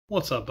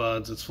What's up,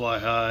 buds? It's Fly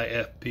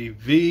High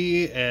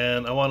FPV,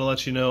 and I want to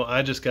let you know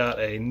I just got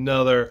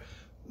another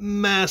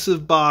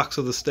massive box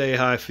of the Stay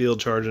High field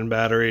charging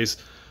batteries.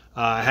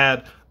 I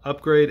had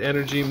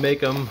UpgradeEnergy make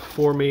them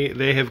for me.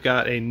 They have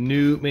got a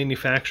new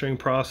manufacturing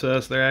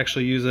process. They're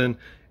actually using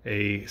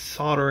a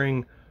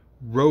soldering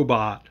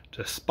robot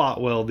to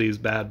spot weld these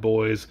bad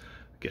boys,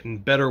 getting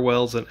better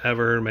welds than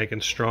ever,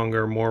 making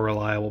stronger, more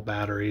reliable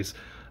batteries.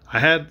 I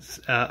had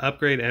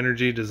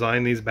UpgradeEnergy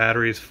design these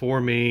batteries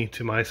for me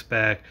to my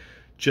spec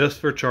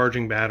just for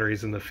charging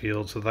batteries in the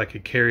field so that I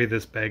could carry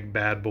this big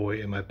bad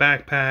boy in my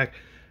backpack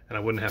and I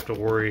wouldn't have to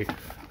worry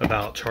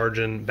about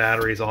charging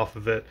batteries off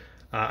of it.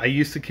 I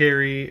used to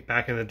carry,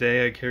 back in the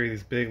day, I'd carry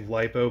these big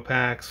Lipos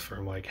packs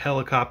from like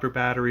helicopter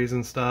batteries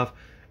and stuff,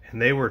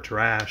 and they were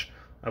trash.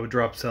 I would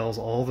drop cells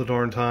all the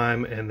darn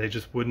time and they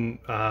just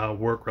wouldn't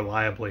work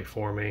reliably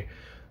for me.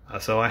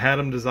 So I had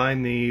them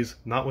design these,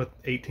 not with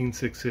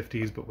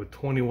 18650s, but with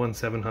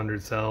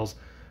 21700 cells.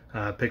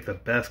 Picked the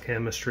best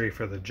chemistry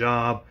for the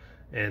job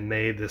and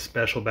made this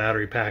special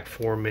battery pack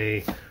for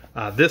me.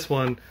 This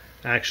one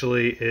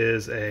actually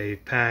is a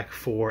pack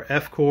for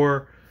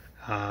F-Core.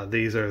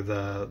 These are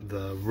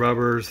the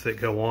rubbers that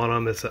go on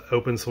them. It's an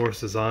open source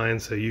design,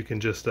 so you can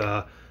just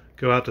go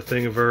out to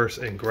Thingiverse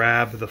and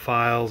grab the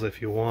files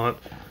if you want.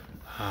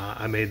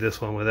 I made this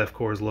one with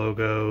F-Core's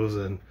logos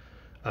and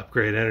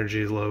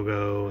UpgradeEnergy's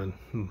logo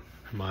and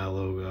my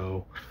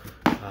logo.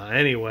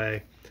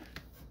 Anyway,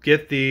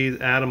 get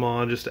these, add them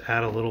on just to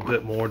add a little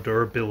bit more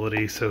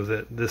durability so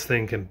that this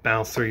thing can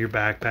bounce through your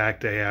backpack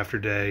day after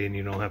day and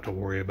you don't have to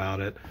worry about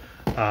it.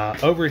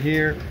 Over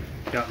here,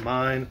 got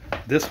mine.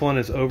 This one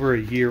is over a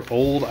year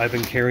old. I've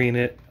been carrying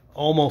it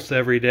almost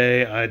every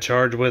day. I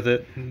charge with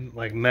it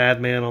like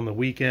madman on the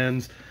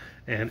weekends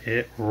and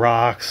it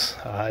rocks.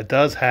 It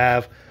does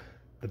have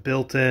the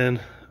built-in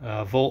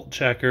volt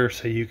checker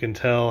so you can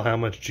tell how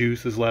much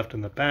juice is left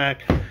in the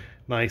pack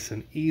nice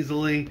and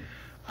easily.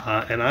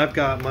 And I've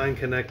got mine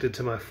connected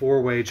to my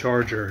 4-way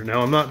charger.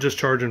 Now I'm not just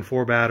charging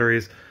 4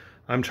 batteries,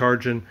 I'm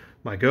charging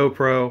my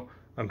GoPro,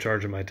 I'm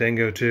charging my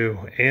Dingo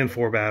 2 and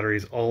 4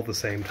 batteries all at the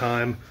same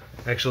time.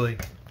 Actually,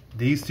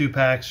 these 2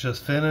 packs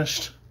just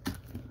finished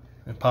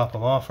and pop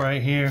them off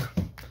right here.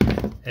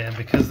 And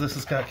because this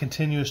has got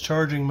continuous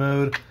charging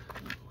mode,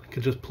 we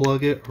can just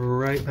plug it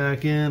right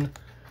back in.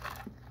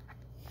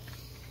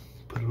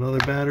 Put another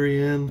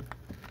battery in.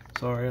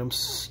 Sorry, I'm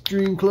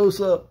stream close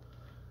up.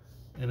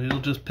 And it'll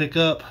just pick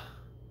up,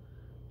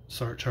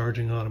 start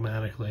charging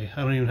automatically.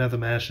 I don't even have to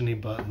mash any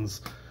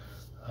buttons.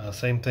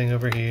 Same thing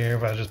over here.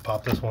 If I just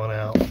pop this one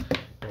out,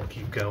 it'll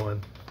keep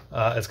going.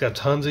 It's got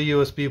tons of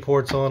USB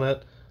ports on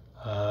it.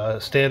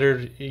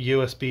 Standard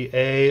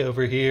USB-A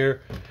over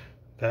here.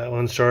 That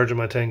one's charging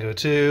my Tango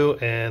 2.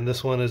 And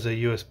this one is a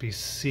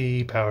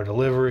USB-C power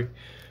delivery.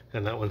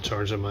 And that one's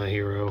charging my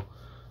Hero.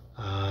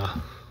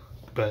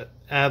 But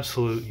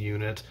absolute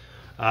unit.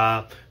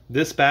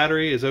 This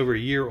battery is over a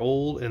year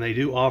old and they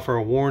do offer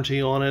a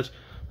warranty on it.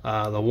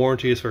 The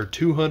warranty is for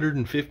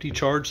 250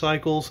 charge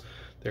cycles.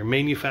 They're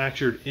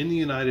manufactured in the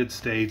United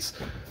States,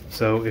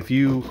 so if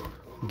you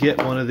get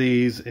one of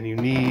these and you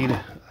need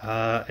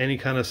any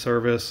kind of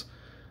service,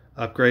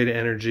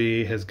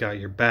 UpgradeEnergy has got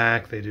your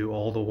back. They do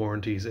all the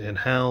warranties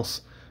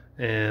in-house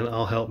and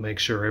I'll help make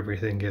sure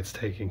everything gets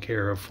taken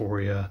care of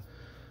for you.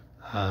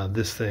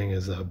 This thing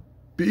is a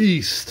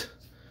beast.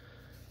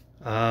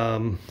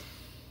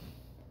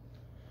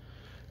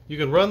 You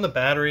can run the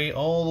battery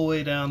all the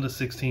way down to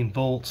 16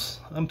 volts.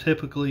 I'm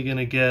typically going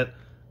to get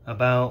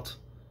about,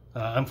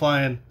 I'm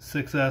flying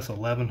 6S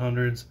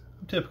 1100s.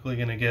 I'm typically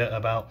going to get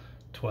about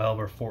 12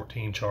 or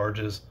 14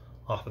 charges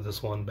off of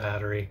this one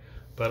battery.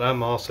 But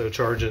I'm also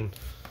charging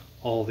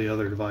all the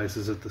other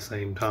devices at the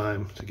same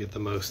time to get the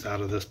most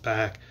out of this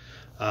pack.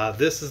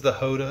 This is the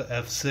Hoda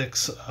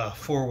F6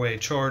 4-way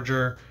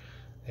charger.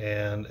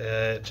 And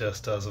it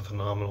just does a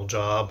phenomenal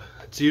job.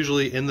 It's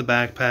usually in the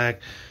backpack,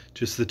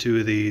 just the 2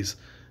 of these.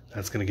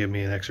 That's going to give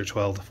me an extra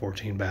 12 to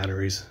 14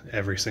 batteries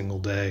every single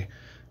day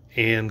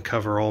and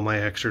cover all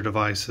my extra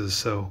devices,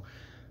 so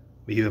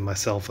even my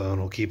cell phone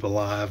will keep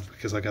alive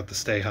because I got the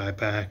Stay High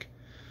pack.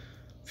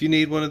 If you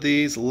need one of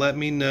these, let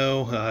me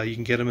know. You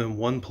can get them in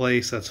one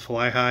place. That's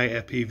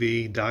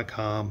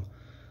flyhighfpv.com,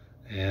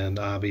 and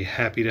I'll be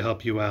happy to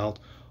help you out.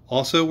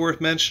 Also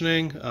worth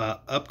mentioning,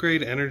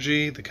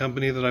 UpgradeEnergy, the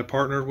company that I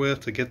partnered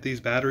with to get these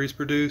batteries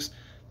produced,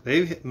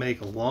 they make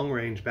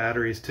long-range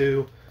batteries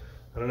too.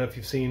 I don't know if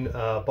you've seen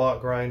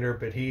Bot Grinder,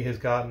 but he has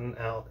gotten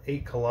out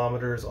 8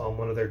 kilometers on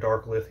one of their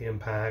dark lithium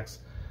packs.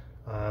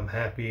 I'm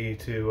happy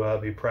to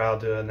be proud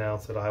to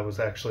announce that I was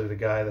actually the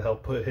guy that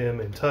helped put him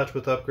in touch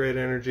with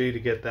UpgradeEnergy to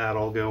get that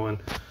all going.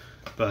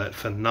 But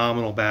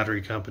phenomenal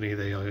battery company.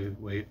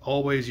 They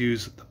always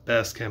use the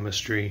best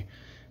chemistry,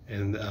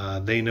 and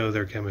they know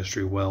their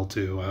chemistry well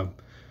too. I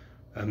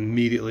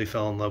immediately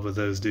fell in love with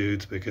those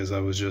dudes because I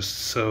was just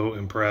so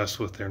impressed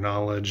with their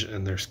knowledge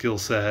and their skill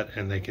set,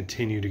 and they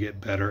continue to get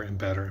better and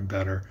better and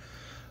better.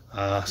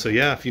 So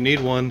yeah, if you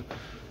need one,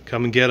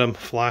 come and get them.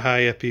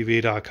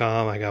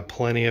 Flyhighfpv.com. I got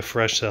plenty of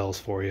fresh cells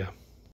for you.